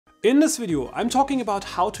In this video, I'm talking about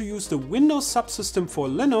how to use the Windows Subsystem for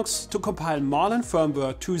Linux to compile Marlin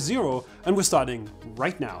Firmware 2.0, and we're starting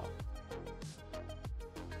right now.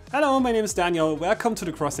 Hello, my name is Daniel, welcome to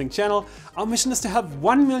the Crosslink channel. Our mission is to help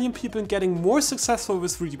 1 million people in getting more successful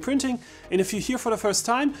with 3D printing, and if you're here for the first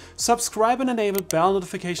time, subscribe and enable bell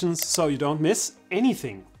notifications so you don't miss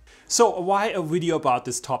anything. So why a video about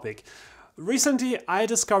this topic? Recently, I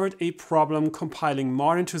discovered a problem compiling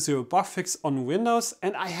Marlin 2.0 bug fix on Windows,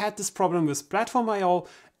 and I had this problem with platformio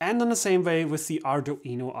and in the same way with the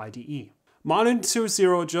Arduino IDE. Marlin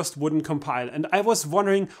 2.0 just wouldn't compile, and I was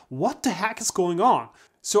wondering what the heck is going on.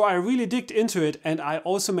 So I really digged into it, and I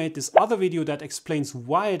also made this other video that explains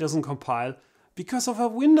why it doesn't compile, because of a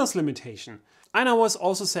Windows limitation. And I was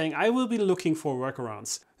also saying I will be looking for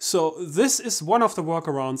workarounds. So this is one of the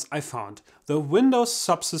workarounds I found, the Windows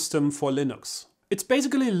Subsystem for Linux. It's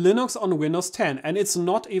basically Linux on Windows 10, and it's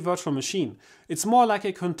not a virtual machine. It's more like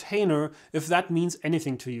a container, if that means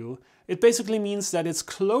anything to you. It basically means that it's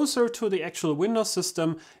closer to the actual Windows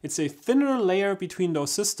system, it's a thinner layer between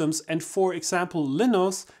those systems, and for example,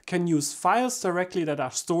 Linux can use files directly that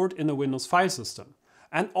are stored in the Windows file system.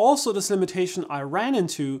 And also this limitation I ran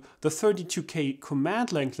into, the 32K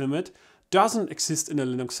command length limit, doesn't exist in the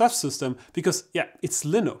Linux subsystem because, yeah, it's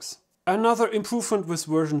Linux. Another improvement with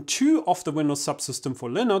version 2 of the Windows Subsystem for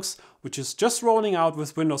Linux, which is just rolling out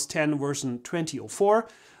with Windows 10 version 2004,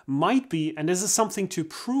 might be, and this is something to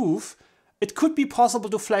prove, it could be possible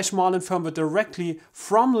to flash Marlin Firmware directly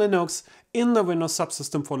from Linux in the Windows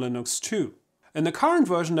Subsystem for Linux 2. In the current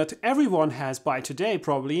version that everyone has by today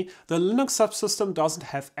probably, the Linux subsystem doesn't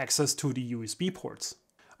have access to the USB ports.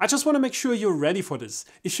 I just want to make sure you're ready for this.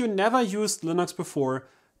 If you never used Linux before,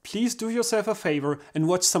 please do yourself a favor and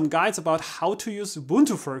watch some guides about how to use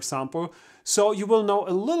Ubuntu, for example, so you will know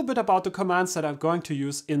a little bit about the commands that I'm going to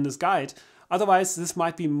use in this guide. Otherwise, this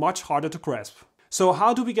might be much harder to grasp. So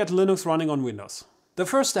how do we get Linux running on Windows? The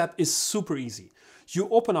first step is super easy. You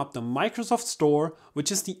open up the Microsoft Store,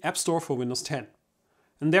 which is the App Store for Windows 10.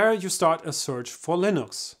 And there you start a search for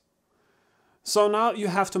Linux. So now you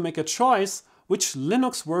have to make a choice which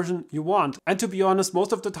Linux version you want. And to be honest,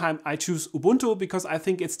 most of the time I choose Ubuntu because I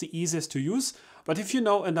think it's the easiest to use. But if you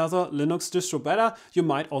know another Linux distro better, you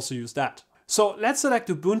might also use that. So let's select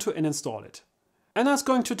Ubuntu and install it. And that's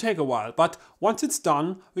going to take a while, but once it's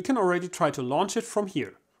done, we can already try to launch it from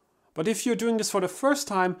here. But if you're doing this for the first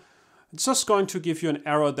time, it's just going to give you an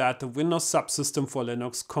error that the Windows Subsystem for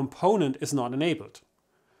Linux component is not enabled.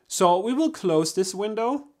 So we will close this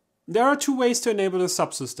window. There are two ways to enable the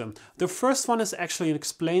subsystem. The first one is actually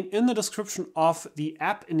explained in the description of the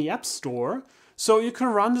app in the App Store. So you can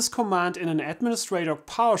run this command in an administrator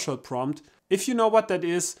PowerShell prompt. If you know what that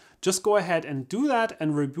is, just go ahead and do that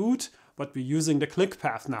and reboot, but we're using the click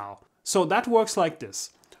path now. So that works like this.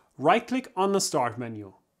 Right click on the Start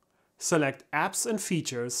menu. Select Apps and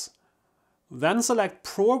Features. Then select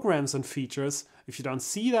Programs and Features. If you don't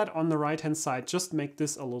see that on the right hand side, just make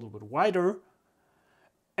this a little bit wider.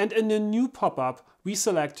 And in the new pop-up, we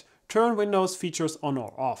select Turn Windows Features on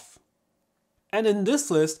or off. And in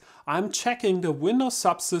this list, I'm checking the Windows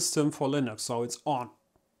Subsystem for Linux, so it's on.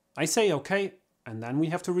 I say OK, and then we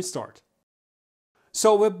have to restart.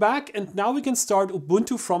 So we're back, and now we can start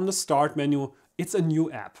Ubuntu from the Start menu. It's a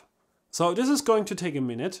new app. So this is going to take a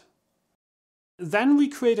minute. Then we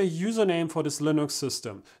create a username for this Linux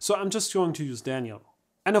system. So I'm just going to use Daniel.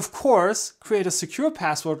 And of course, create a secure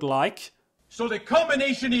password like... So the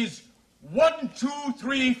combination is 1, 2,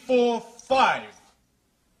 3, 4, 5.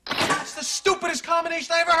 That's the stupidest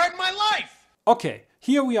combination I ever heard in my life! Okay,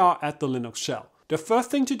 here we are at the Linux shell. The first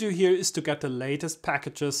thing to do here is to get the latest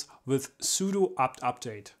packages with sudo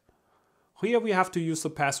apt-update. Here we have to use the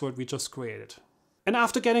password we just created. And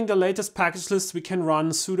after getting the latest package list, we can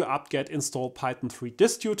run sudo apt-get install Python 3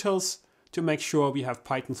 distutils to make sure we have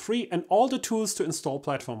Python 3 and all the tools to install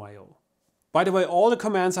platformio. By the way, all the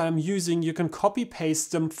commands I'm using, you can copy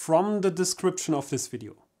paste them from the description of this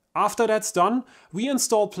video. After that's done, we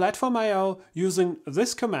install platformio using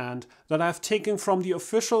this command that I've taken from the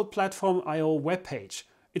official platformio webpage.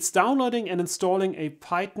 It's downloading and installing a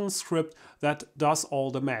Python script that does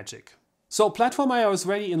all the magic. So platformio is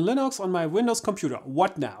ready in Linux on my Windows computer.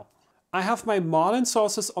 What now? I have my Marlin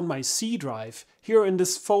sources on my C drive here in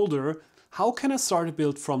this folder. How can I start a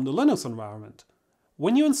build from the Linux environment?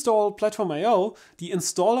 When you install platformio, the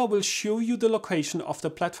installer will show you the location of the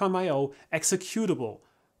platformio executable.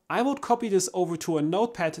 I would copy this over to a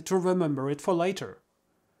notepad to remember it for later.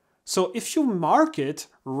 So if you mark it,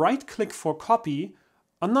 right click for copy,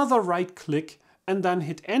 another right click, and then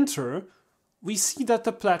hit enter, we see that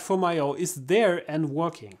the platformio is there and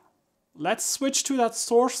working. Let's switch to that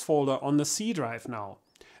source folder on the C drive now.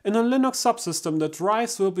 In a Linux subsystem, the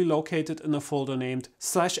drives will be located in a folder named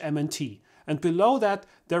 /mnt. And below that,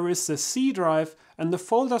 there is the C drive and the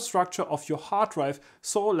folder structure of your hard drive,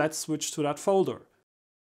 so let's switch to that folder.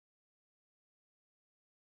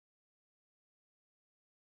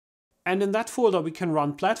 And in that folder, we can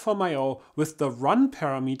run platformio with the run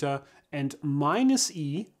parameter and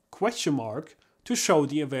 -e ? To show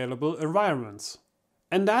the available environments.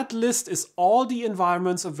 And that list is all the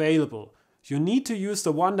environments available. You need to use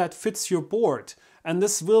the one that fits your board, and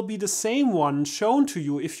this will be the same one shown to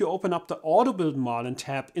you if you open up the Auto-Build Marlin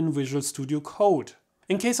tab in Visual Studio Code.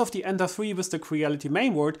 In case of the Ender 3 with the Creality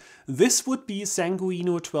mainboard, this would be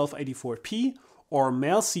Sanguino 1284p or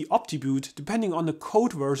MailC OptiBoot, depending on the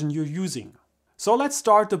code version you're using. So let's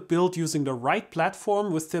start the build using the right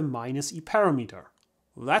platform with the -e parameter.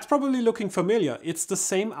 That's probably looking familiar. It's the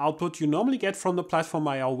same output you normally get from the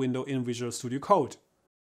platformio window in Visual Studio Code.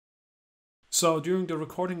 So during the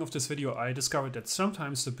recording of this video, I discovered that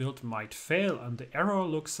sometimes the build might fail and the error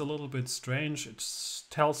looks a little bit strange. It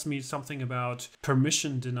tells me something about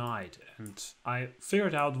permission denied. And I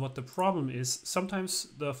figured out what the problem is. Sometimes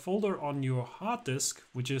the folder on your hard disk,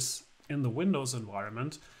 which is in the Windows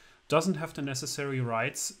environment, doesn't have the necessary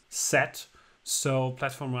rights set. So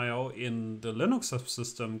platformio in the Linux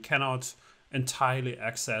subsystem cannot entirely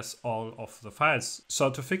access all of the files. So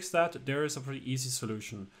to fix that, there is a pretty easy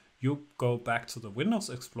solution. You go back to the Windows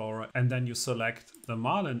Explorer and then you select the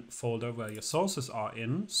Marlin folder where your sources are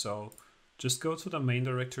in. So just go to the main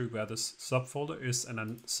directory where this subfolder is and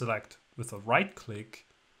then select with a right click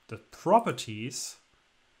the properties.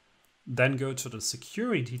 Then go to the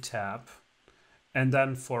security tab and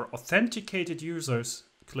then for authenticated users,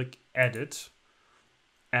 click edit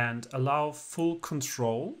and allow full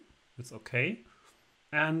control with OK.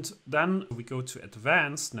 And then we go to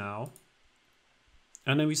advanced now.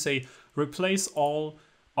 And then we say replace all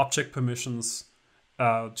object permissions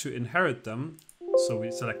to inherit them. So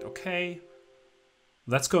we select OK.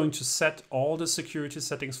 That's going to set all the security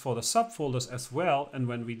settings for the subfolders as well. And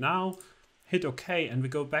when we now hit OK and we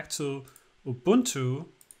go back to Ubuntu,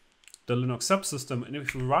 the Linux subsystem, and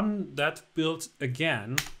if we run that build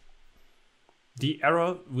again, the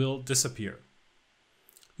error will disappear.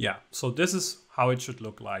 Yeah, so this is how it should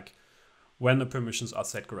look like when the permissions are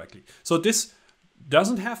set correctly. So this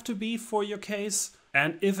doesn't have to be for your case,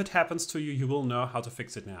 and if it happens to you, you will know how to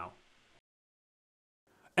fix it now.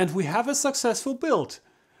 And we have a successful build.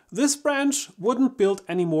 This branch wouldn't build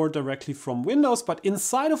anymore directly from Windows, but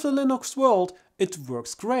inside of the Linux world, it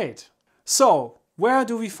works great. So, where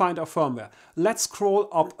do we find our firmware? Let's scroll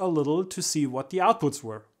up a little to see what the outputs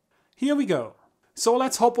were. Here we go. So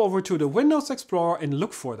let's hop over to the Windows Explorer and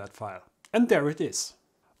look for that file. And there it is.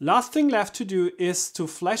 Last thing left to do is to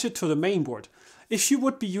flash it to the mainboard. If you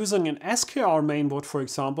would be using an SKR mainboard, for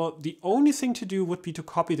example, the only thing to do would be to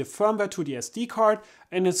copy the firmware to the SD card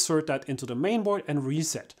and insert that into the mainboard and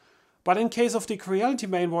reset. But in case of the Creality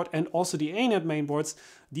mainboard and also the ANET mainboards,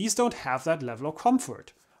 these don't have that level of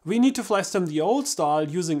comfort. We need to flash them the old style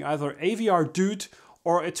using either AVR-DUT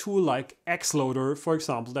or a tool like Xloader, for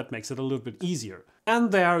example, that makes it a little bit easier.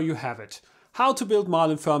 And there you have it. How to build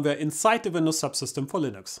Marlin firmware inside the Windows subsystem for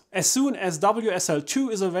Linux. As soon as WSL 2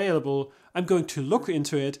 is available, I'm going to look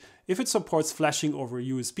into it if it supports flashing over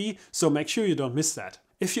USB, so make sure you don't miss that.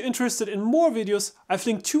 If you're interested in more videos, I've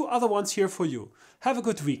linked 2 other ones here for you. Have a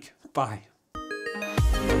good week. Bye.